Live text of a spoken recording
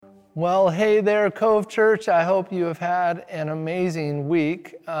Well, hey there, Cove Church. I hope you have had an amazing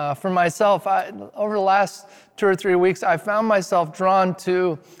week. For myself, over the last 2 or 3 weeks, I found myself drawn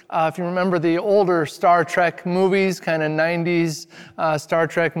to, if you remember the older Star Trek movies, kind of 90s Star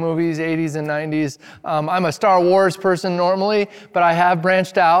Trek movies, 80s and 90s. I'm a Star Wars person normally, but I have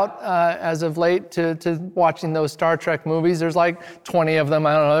branched out as of late to watching those Star Trek movies. There's like 20 of them.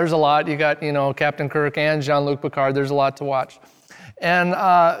 I don't know. There's a lot. You got, Captain Kirk and Jean-Luc Picard. There's a lot to watch. And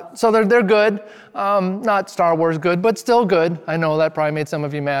so they're good, not Star Wars good, but still good. I know that probably made some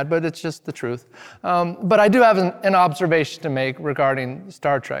of you mad, but it's just the truth. But I do have an observation to make regarding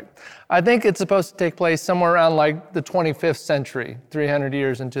Star Trek. I think it's supposed to take place somewhere around like the 25th century, 300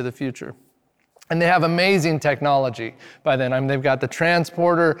 years into the future. And they have amazing technology by then. I mean, they've got the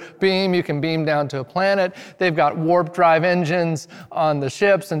transporter beam. You can beam down to a planet. They've got warp drive engines on the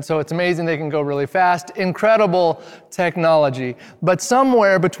ships, and so it's amazing they can go really fast. Incredible technology. But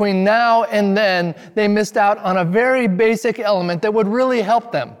somewhere between now and then, they missed out on a very basic element that would really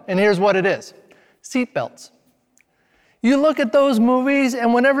help them. And here's what it is: seatbelts. You look at those movies,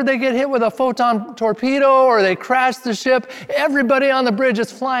 and whenever they get hit with a photon torpedo or they crash the ship, everybody on the bridge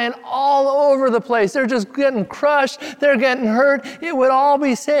is flying all over the place. They're just getting crushed. They're getting hurt. It would all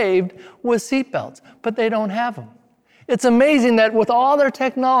be saved with seatbelts, but they don't have them. It's amazing that with all their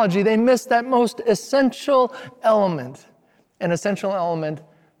technology, they missed that most essential element, an essential element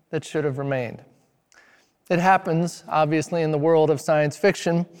that should have remained. It happens, obviously, in the world of science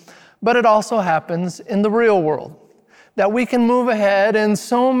fiction, but it also happens in the real world. That we can move ahead in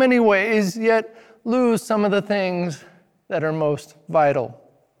so many ways, yet lose some of the things that are most vital.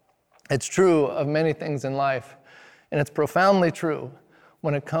 It's true of many things in life, and it's profoundly true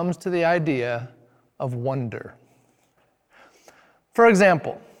when it comes to the idea of wonder. For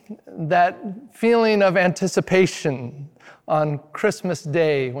example, that feeling of anticipation on Christmas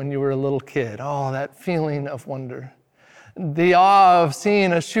Day when you were a little kid. Oh, that feeling of wonder. The awe of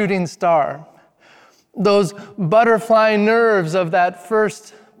seeing a shooting star. Those butterfly nerves of that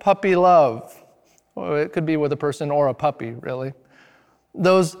first puppy love. Or it could be with a person or a puppy, really.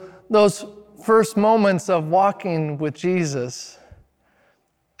 Those first moments of walking with Jesus.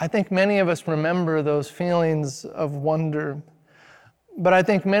 I think many of us remember those feelings of wonder. But I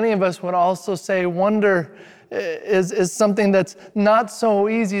think many of us would also say wonder is something that's not so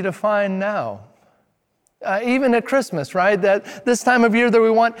easy to find now. Even at Christmas, right? That this time of year that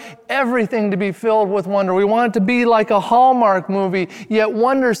we want everything to be filled with wonder. We want it to be like a Hallmark movie, yet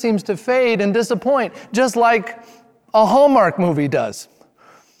wonder seems to fade and disappoint, just like a Hallmark movie does.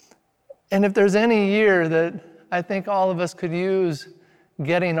 And if there's any year that I think all of us could use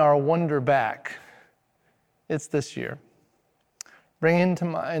getting our wonder back, it's this year. Bringing to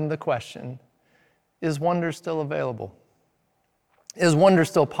mind the question, is wonder still available? Is wonder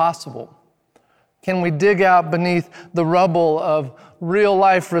still possible? Can we dig out beneath the rubble of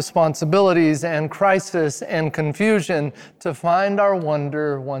real-life responsibilities and crisis and confusion to find our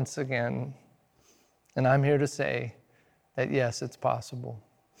wonder once again? And I'm here to say that yes, it's possible.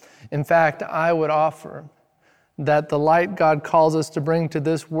 In fact, I would offer that the light God calls us to bring to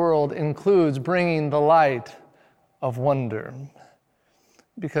this world includes bringing the light of wonder.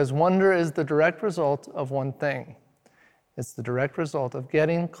 Because wonder is the direct result of one thing. It's the direct result of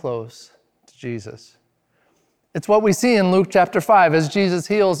getting close to Jesus. It's what we see in Luke chapter 5 as Jesus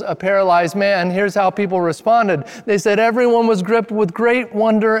heals a paralyzed man. Here's how people responded. They said everyone was gripped with great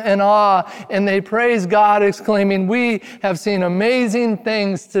wonder and awe, and they praised God, exclaiming, "We have seen amazing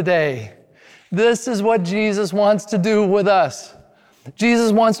things today." This is what Jesus wants to do with us.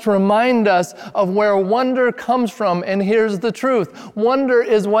 Jesus wants to remind us of where wonder comes from, and here's the truth. Wonder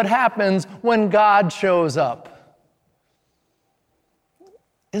is what happens when God shows up.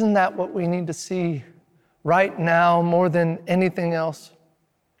 Isn't that what we need to see right now more than anything else?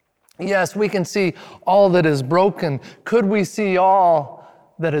 Yes, we can see all that is broken. Could we see all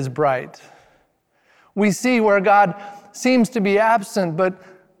that is bright? We see where God seems to be absent, but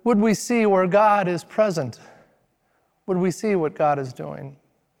would we see where God is present? Would we see what God is doing?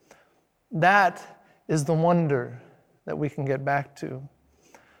 That is the wonder that we can get back to.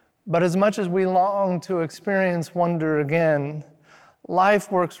 But as much as we long to experience wonder again,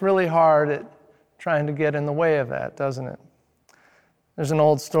 life works really hard at trying to get in the way of that, doesn't it? There's an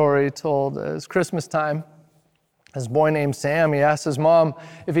old story told as Christmas time, This boy named Sam, he asked his mom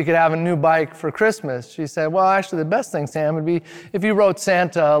if he could have a new bike for Christmas. She said, well, actually the best thing, Sam, would be if you wrote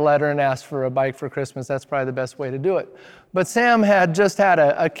Santa a letter and asked for a bike for Christmas. That's probably the best way to do it. But Sam had just had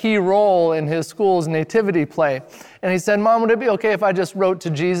a key role in his school's nativity play. And he said, Mom, would it be okay if I just wrote to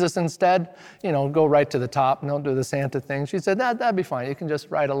Jesus instead? Go right to the top and don't do the Santa thing. She said, that'd be fine. You can just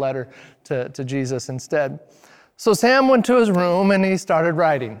write a letter to Jesus instead. So Sam went to his room and he started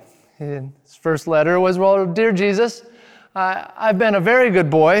writing. His first letter was, well, Dear Jesus, I've been a very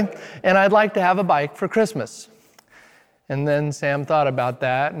good boy, and I'd like to have a bike for Christmas. And then Sam thought about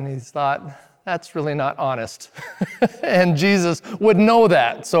that, and he thought, that's really not honest. And Jesus would know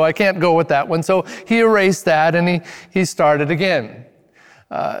that, so I can't go with that one. So he erased that, and he started again.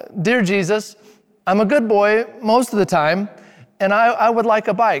 Dear Jesus, I'm a good boy most of the time, and I would like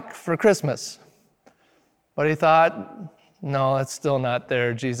a bike for Christmas. But he thought, no, it's still not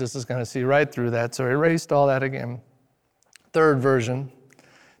there. Jesus is going to see right through that, so he erased all that again. Third version.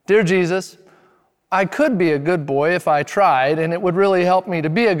 Dear Jesus, I could be a good boy if I tried, and it would really help me to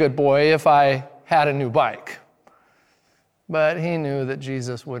be a good boy if I had a new bike. But he knew that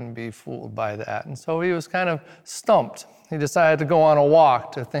Jesus wouldn't be fooled by that, and so he was kind of stumped. He decided to go on a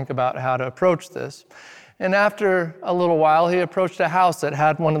walk to think about how to approach this. And after a little while, he approached a house that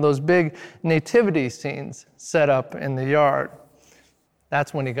had one of those big nativity scenes set up in the yard.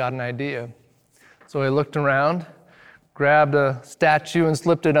 That's when he got an idea. So he looked around, grabbed a statue and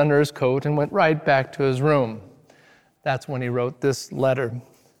slipped it under his coat and went right back to his room. That's when he wrote this letter.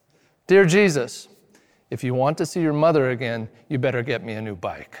 Dear Jesus, if you want to see your mother again, you better get me a new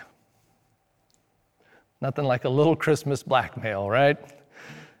bike. Nothing like a little Christmas blackmail, right?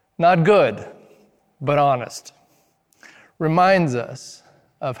 Not good, but honest. Reminds us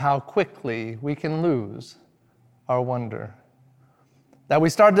of how quickly we can lose our wonder. That we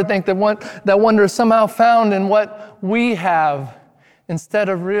start to think that wonder is somehow found in what we have, instead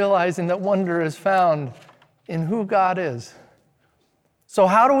of realizing that wonder is found in who God is. So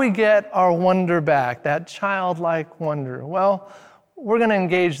how do we get our wonder back, that childlike wonder? Well, we're going to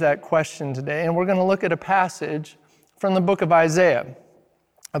engage that question today, and we're going to look at a passage from the book of Isaiah.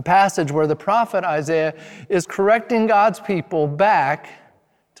 A passage where the prophet Isaiah is correcting God's people back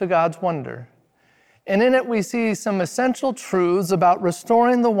to God's wonder. And in it we see some essential truths about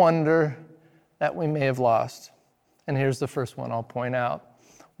restoring the wonder that we may have lost. And here's the first one I'll point out.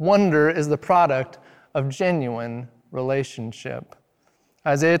 Wonder is the product of genuine relationship.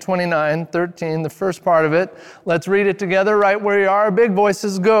 Isaiah 29:13, the first part of it. Let's read it together right where you are. Big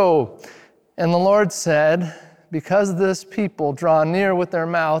voices go. And the Lord said, because this people draw near with their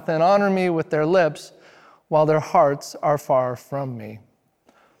mouth and honor me with their lips, while their hearts are far from me.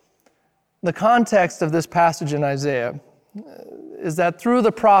 The context of this passage in Isaiah is that through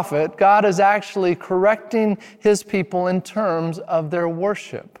the prophet, God is actually correcting his people in terms of their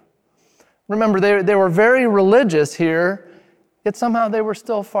worship. Remember, they were very religious here, yet somehow they were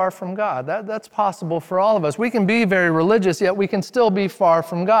still far from God. That's possible for all of us. We can be very religious, yet we can still be far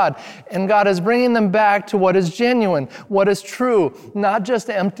from God. And God is bringing them back to what is genuine, what is true, not just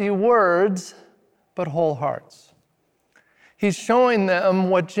empty words, but whole hearts. He's showing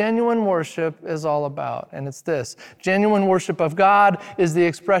them what genuine worship is all about, and it's this. Genuine worship of God is the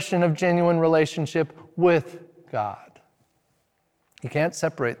expression of genuine relationship with God. You can't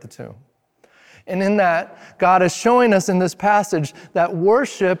separate the two. And in that, God is showing us in this passage that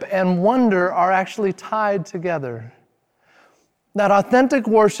worship and wonder are actually tied together. That authentic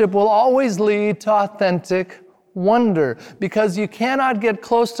worship will always lead to authentic wonder, because you cannot get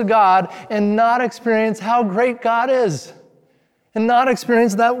close to God and not experience how great God is, and not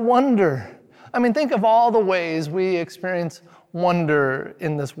experience that wonder. I mean, think of all the ways we experience wonder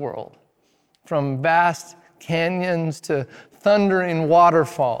in this world, from vast canyons to thundering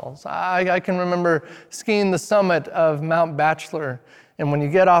waterfalls. I can remember skiing the summit of Mount Bachelor, and when you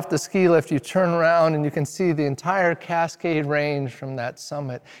get off the ski lift, you turn around and you can see the entire Cascade Range from that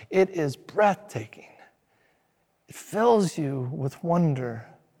summit. It is breathtaking. It fills you with wonder.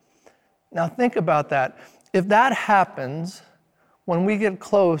 Now think about that. If that happens when we get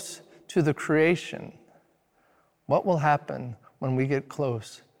close to the creation, what will happen when we get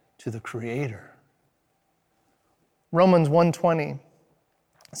close to the Creator? Romans 1:20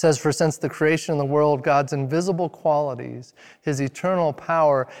 says, for since the creation of the world, God's invisible qualities, his eternal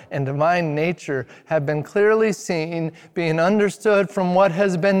power and divine nature have been clearly seen, being understood from what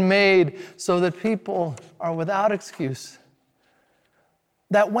has been made, so that people are without excuse.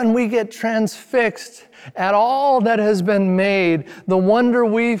 That when we get transfixed at all that has been made, the wonder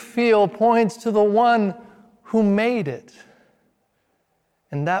we feel points to the one who made it.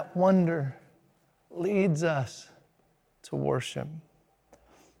 And that wonder leads us to worship.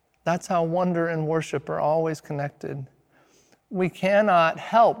 That's how wonder and worship are always connected. We cannot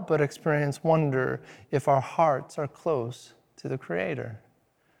help but experience wonder if our hearts are close to the Creator.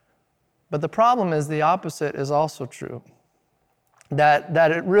 But the problem is the opposite is also true. That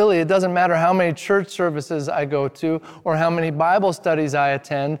it doesn't matter how many church services I go to, or how many Bible studies I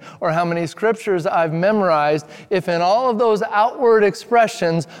attend, or how many scriptures I've memorized, if in all of those outward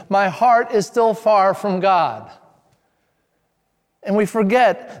expressions, my heart is still far from God. And we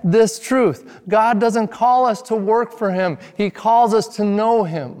forget this truth. God doesn't call us to work for Him. He calls us to know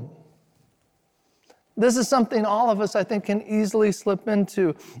Him. This is something all of us, I think, can easily slip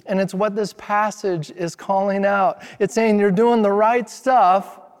into. And it's what this passage is calling out. It's saying you're doing the right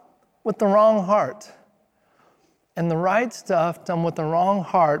stuff with the wrong heart. And the right stuff done with the wrong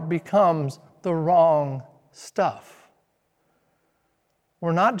heart becomes the wrong stuff.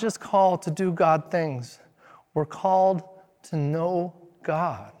 We're not just called to do God things. We're called to know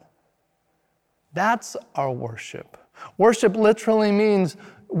God. That's our worship. Worship literally means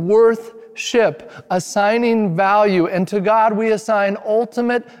worth-ship, assigning value. And to God we assign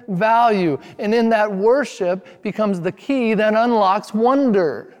ultimate value. And in that worship becomes the key that unlocks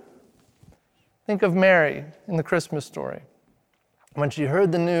wonder. Think of Mary in the Christmas story. When she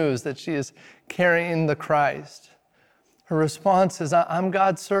heard the news that she is carrying the Christ, her response is, I'm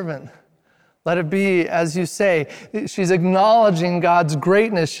God's servant. Let it be as you say. She's acknowledging God's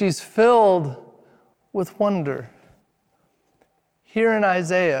greatness. She's filled with wonder. Here in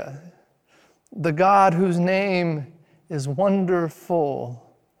Isaiah, the God whose name is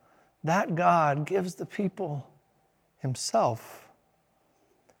wonderful, that God gives the people Himself.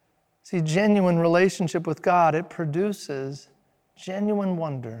 See, genuine relationship with God, it produces genuine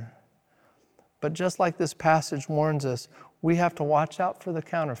wonder. But just like this passage warns us, we have to watch out for the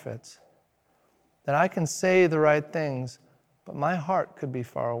counterfeits. That I can say the right things, but my heart could be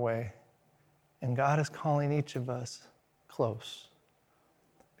far away. And God is calling each of us close.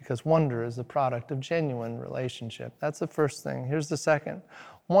 Because wonder is the product of genuine relationship. That's the first thing. Here's the second.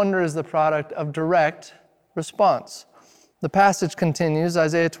 Wonder is the product of direct response. The passage continues,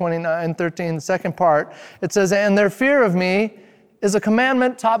 Isaiah 29:13, the second part. It says, and their fear of me is a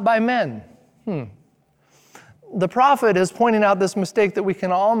commandment taught by men. The prophet is pointing out this mistake that we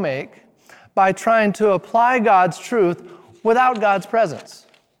can all make by trying to apply God's truth without God's presence.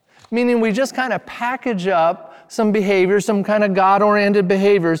 Meaning we just kind of package up some behaviors, some kind of God-oriented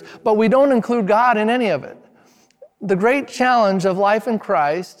behaviors, but we don't include God in any of it. The great challenge of life in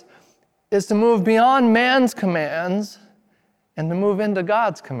Christ is to move beyond man's commands and to move into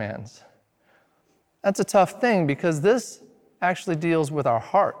God's commands. That's a tough thing because this actually deals with our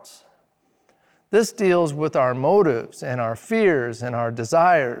hearts. This deals with our motives and our fears and our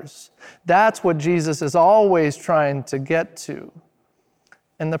desires. That's what Jesus is always trying to get to.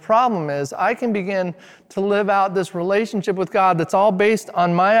 And the problem is, I can begin to live out this relationship with God that's all based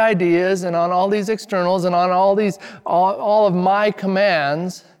on my ideas and on all these externals and on all of my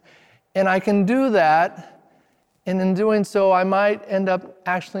commands. And I can do that, and in doing so, I might end up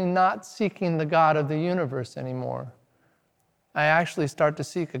actually not seeking the God of the universe anymore. I actually start to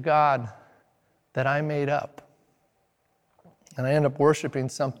seek a God that I made up. And I end up worshiping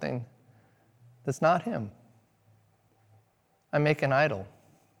something that's not Him. I make an idol.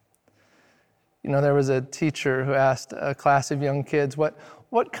 You know, there was a teacher who asked a class of young kids, what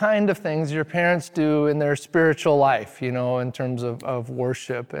kind of things your parents do in their spiritual life, you know, in terms of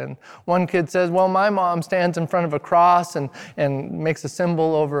worship. And one kid says, well, my mom stands in front of a cross and makes a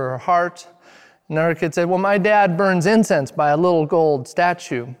symbol over her heart. Another kid said, well, my dad burns incense by a little gold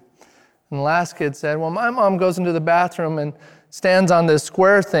statue. And the last kid said, well, my mom goes into the bathroom and stands on this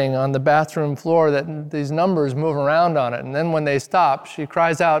square thing on the bathroom floor that these numbers move around on it. And then when they stop, she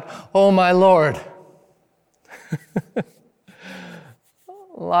cries out, oh, my Lord. A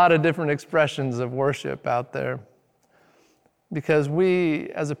lot of different expressions of worship out there. Because we,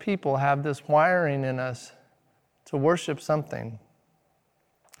 as a people, have this wiring in us to worship something.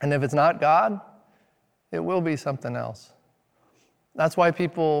 And if it's not God, it will be something else. That's why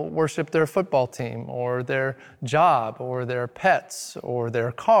people worship their football team or their job or their pets or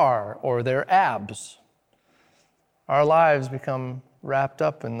their car or their abs. Our lives become wrapped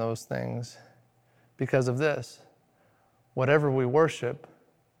up in those things because of this. Whatever we worship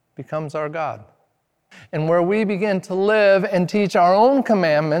becomes our God. And where we begin to live and teach our own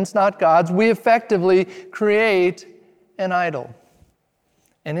commandments, not God's, we effectively create an idol.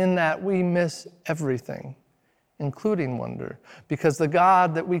 And in that we miss everything, including wonder, because the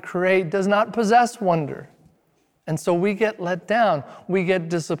God that we create does not possess wonder. And so we get let down, we get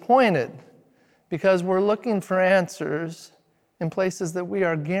disappointed, because we're looking for answers in places that we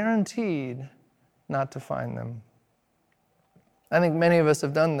are guaranteed not to find them. I think many of us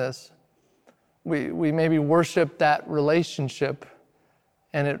have done this. We maybe worship that relationship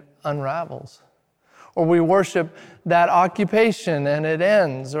and it unravels. Or we worship that occupation and it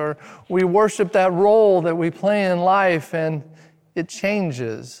ends. Or we worship that role that we play in life and it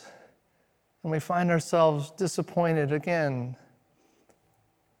changes. And we find ourselves disappointed again.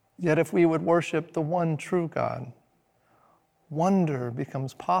 Yet if we would worship the one true God, wonder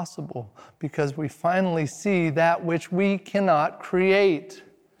becomes possible because we finally see that which we cannot create.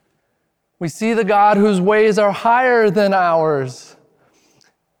 We see the God whose ways are higher than ours.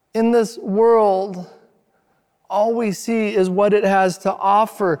 In this world, all we see is what it has to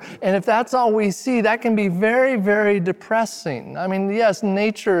offer. And if that's all we see, that can be very, very depressing. I mean, yes,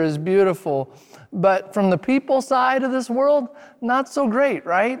 nature is beautiful, but from the people side of this world, not so great,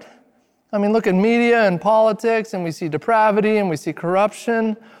 right? I mean, look at media and politics, and we see depravity and we see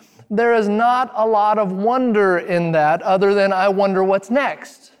corruption. There is not a lot of wonder in that other than I wonder what's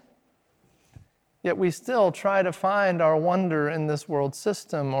next. Yet we still try to find our wonder in this world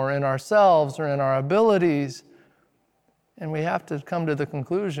system or in ourselves or in our abilities. And we have to come to the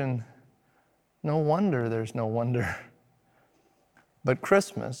conclusion, no wonder there's no wonder. But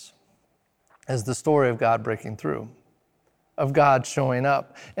Christmas is the story of God breaking through, of God showing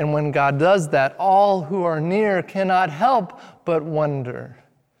up. And when God does that, all who are near cannot help but wonder,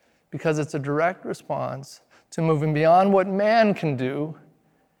 because it's a direct response to moving beyond what man can do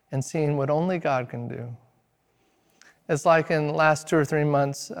and seeing what only God can do. It's like in the last 2 or 3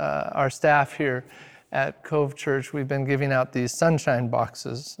 months, our staff here at Cove Church, we've been giving out these sunshine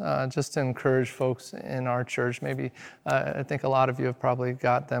boxes just to encourage folks in our church. Maybe, I think a lot of you have probably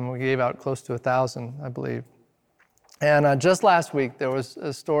got them. We gave out close to 1,000, I believe. And just last week, there was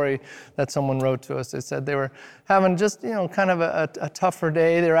a story that someone wrote to us. They said they were having just, kind of a tougher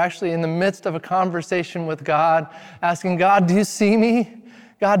day. They were actually in the midst of a conversation with God, asking, God, do you see me?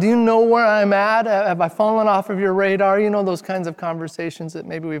 God, do you know where I'm at? Have I fallen off of your radar? You know, those kinds of conversations that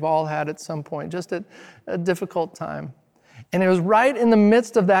maybe we've all had at some point, just at a difficult time. And it was right in the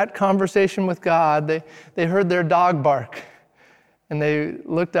midst of that conversation with God, they heard their dog bark. And they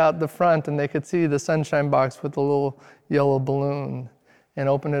looked out the front and they could see the sunshine box with the little yellow balloon and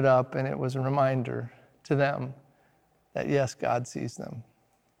opened it up, and it was a reminder to them that yes, God sees them.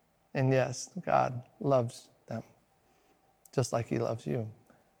 And yes, God loves them, just like he loves you.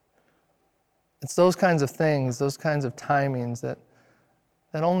 It's those kinds of things, those kinds of timings that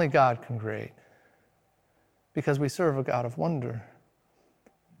only God can create, because we serve a God of wonder.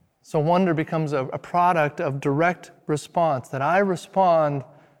 So wonder becomes a product of direct response, that I respond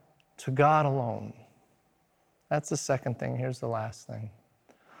to God alone. That's the second thing. Here's the last thing.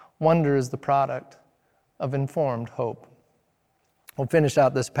 Wonder is the product of informed hope. We'll finish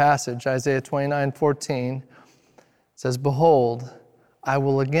out this passage. Isaiah 29:14 says, Behold, I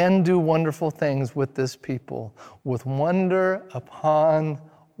will again do wonderful things with this people, with wonder upon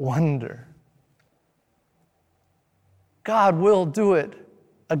wonder. God will do it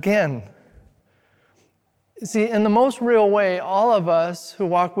again. See, in the most real way, all of us who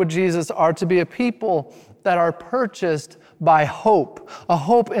walk with Jesus are to be a people that are purchased by hope, a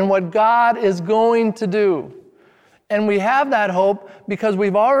hope in what God is going to do. And we have that hope because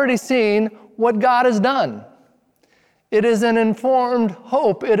we've already seen what God has done. It is an informed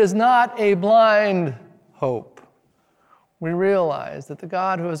hope. It is not a blind hope. We realize that the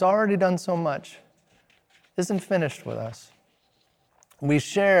God who has already done so much isn't finished with us. We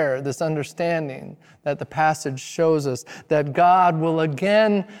share this understanding that the passage shows us, that God will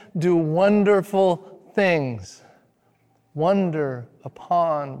again do wonderful things. Wonder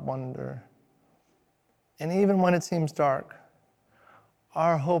upon wonder. And even when it seems dark,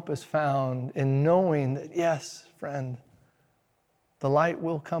 our hope is found in knowing that, yes, friend, the light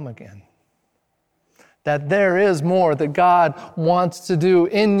will come again. That there is more that God wants to do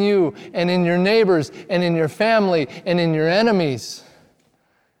in you and in your neighbors and in your family and in your enemies.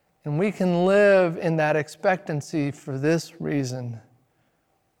 And we can live in that expectancy for this reason.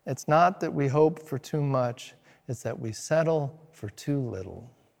 It's not that we hope for too much, it's that we settle for too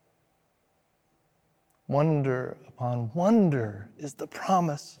little. Wonder upon wonder is the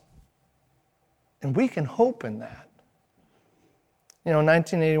promise. And we can hope in that. In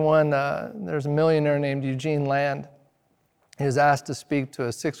 1981, there's a millionaire named Eugene Land. He was asked to speak to a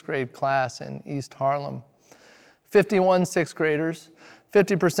 6th grade class in East Harlem. 51 6th graders,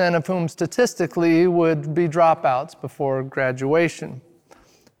 50% of whom statistically would be dropouts before graduation.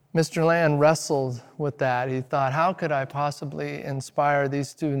 Mr. Land wrestled with that. He thought, how could I possibly inspire these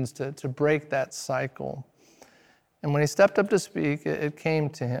students to break that cycle? And when he stepped up to speak, it came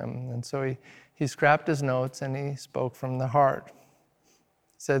to him. And so he scrapped his notes and he spoke from the heart.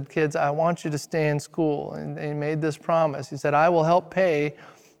 He said, kids, I want you to stay in school. And he made this promise. He said, I will help pay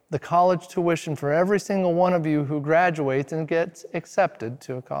the college tuition for every single one of you who graduates and gets accepted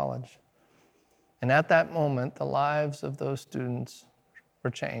to a college. And at that moment, the lives of those students were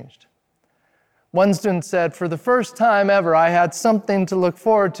changed. One student said, for the first time ever, I had something to look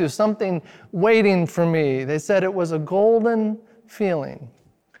forward to, something waiting for me. They said it was a golden feeling.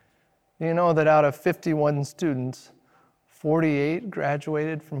 You know that out of 51 students, 48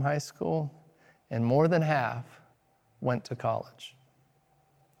 graduated from high school, and more than half went to college.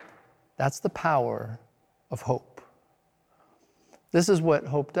 That's the power of hope. This is what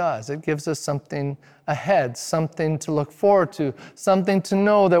hope does. It gives us something ahead, something to look forward to, something to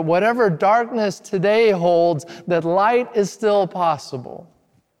know that whatever darkness today holds, that light is still possible.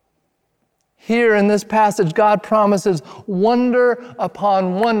 Here in this passage, God promises wonder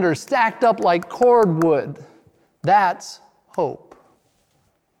upon wonder, stacked up like cordwood. That's hope.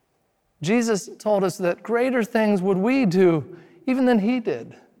 Jesus told us that greater things would we do even than he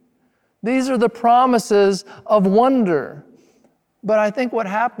did. These are the promises of wonder. But I think what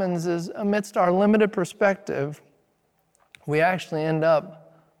happens is, amidst our limited perspective, we actually end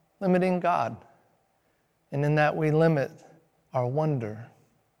up limiting God. And in that, we limit our wonder.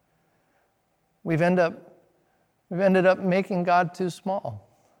 We've ended up making God too small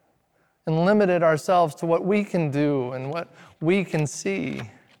and limited ourselves to what we can do and what we can see.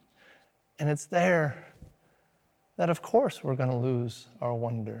 And it's there that, of course, we're going to lose our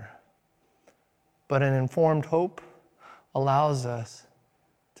wonder. But an informed hope allows us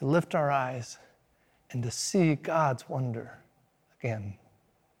to lift our eyes and to see God's wonder again.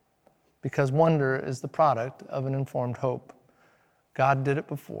 Because wonder is the product of an informed hope. God did it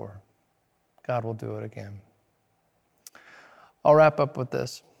before. God will do it again. I'll wrap up with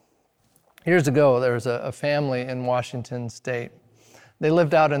this. Years ago, there was a family in Washington State. They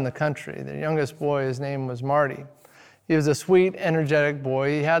lived out in the country. Their youngest boy, his name was Marty. He was a sweet, energetic boy.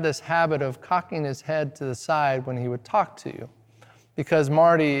 He had this habit of cocking his head to the side when he would talk to you, because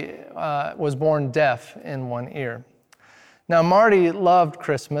Marty was born deaf in one ear. Now, Marty loved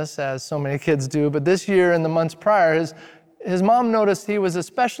Christmas, as so many kids do, but this year and the months prior, his mom noticed he was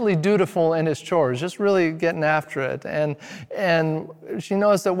especially dutiful in his chores, just really getting after it. And she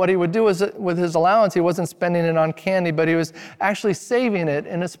noticed that what he would do is, with his allowance, he wasn't spending it on candy, but he was actually saving it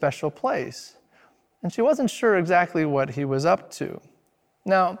in a special place. And she wasn't sure exactly what he was up to.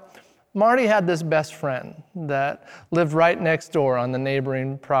 Now, Marty had this best friend that lived right next door on the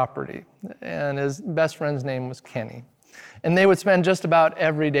neighboring property, and his best friend's name was Kenny. And they would spend just about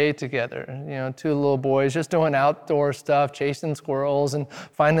every day together, two little boys just doing outdoor stuff, chasing squirrels and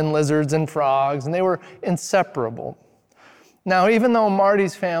finding lizards and frogs, and they were inseparable. Now, even though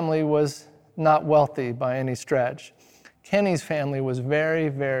Marty's family was not wealthy by any stretch, Kenny's family was very,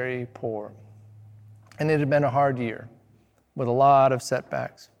 very poor. And it had been a hard year with a lot of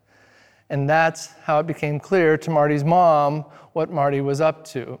setbacks. And that's how it became clear to Marty's mom what Marty was up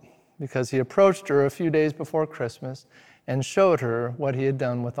to, because he approached her a few days before Christmas and showed her what he had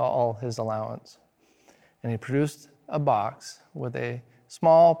done with all his allowance. And he produced a box with a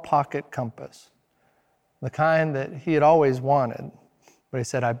small pocket compass, the kind that he had always wanted. But he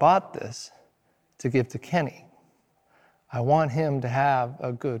said, I bought this to give to Kenny. I want him to have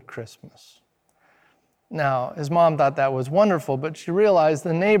a good Christmas. Now, his mom thought that was wonderful, but she realized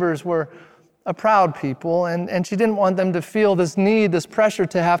the neighbors were a proud people, and she didn't want them to feel this need, this pressure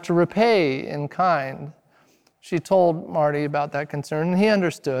to have to repay in kind. She told Marty about that concern, and he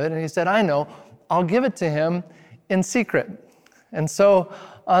understood, and he said, I know, I'll give it to him in secret. And so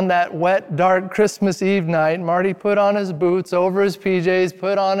on that wet, dark Christmas Eve night, Marty put on his boots over his PJs,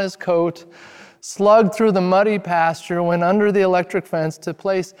 put on his coat, slugged through the muddy pasture, went under the electric fence to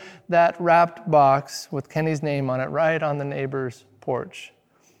place that wrapped box with Kenny's name on it right on the neighbor's porch,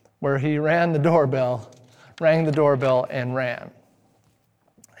 where he rang the doorbell, and ran.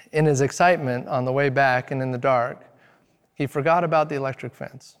 In his excitement on the way back and in the dark, he forgot about the electric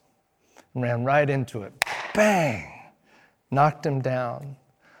fence and ran right into it. Bang! Knocked him down,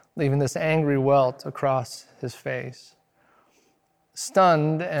 leaving this angry welt across his face.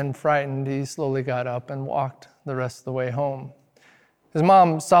 Stunned and frightened, he slowly got up and walked the rest of the way home. His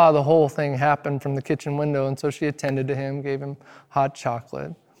mom saw the whole thing happen from the kitchen window, and so she attended to him, gave him hot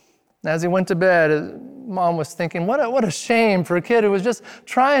chocolate. And as he went to bed, his mom was thinking, what a shame for a kid who was just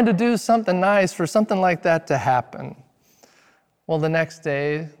trying to do something nice for something like that to happen. Well, the next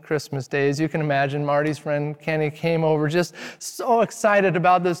day, Christmas Day, as you can imagine, Marty's friend Kenny came over just so excited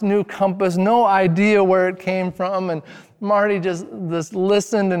about this new compass, no idea where it came from. And Marty just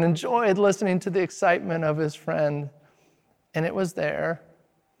listened and enjoyed listening to the excitement of his friend. And it was there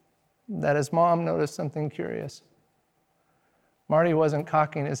that his mom noticed something curious. Marty wasn't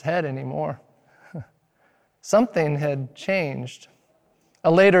cocking his head anymore. Something had changed. A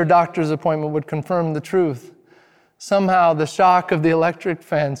later doctor's appointment would confirm the truth. Somehow the shock of the electric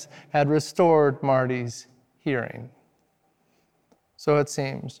fence had restored Marty's hearing. So it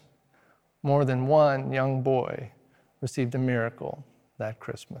seems, more than one young boy received a miracle that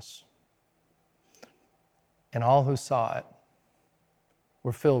Christmas. And all who saw it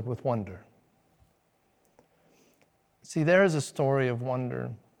were filled with wonder. See, there is a story of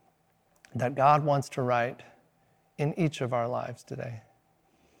wonder that God wants to write in each of our lives today.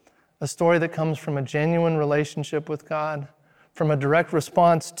 A story that comes from a genuine relationship with God, from a direct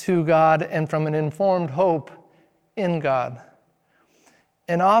response to God, and from an informed hope in God.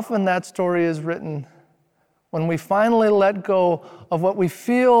 And often that story is written when we finally let go of what we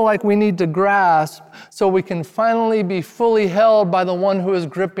feel like we need to grasp so we can finally be fully held by the one who is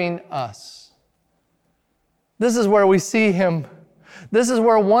gripping us. This is where we see him. This is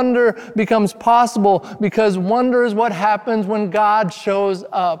where wonder becomes possible, because wonder is what happens when God shows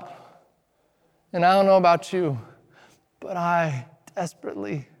up. And I don't know about you, but I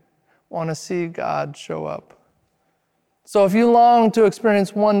desperately want to see God show up. So if you long to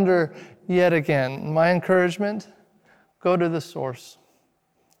experience wonder yet again, my encouragement, go to the source.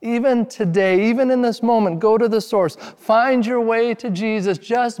 Even today, even in this moment, go to the source. Find your way to Jesus.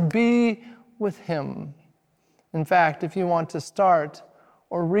 Just be with him. In fact, if you want to start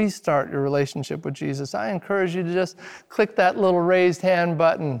or restart your relationship with Jesus, I encourage you to just click that little raised hand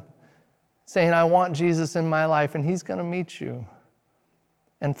button saying, I want Jesus in my life, and he's going to meet you.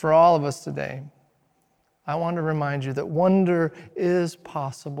 And for all of us today, I want to remind you that wonder is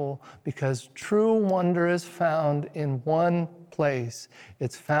possible because true wonder is found in one place.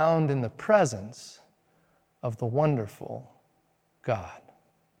 It's found in the presence of the wonderful God.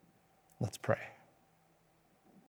 Let's pray.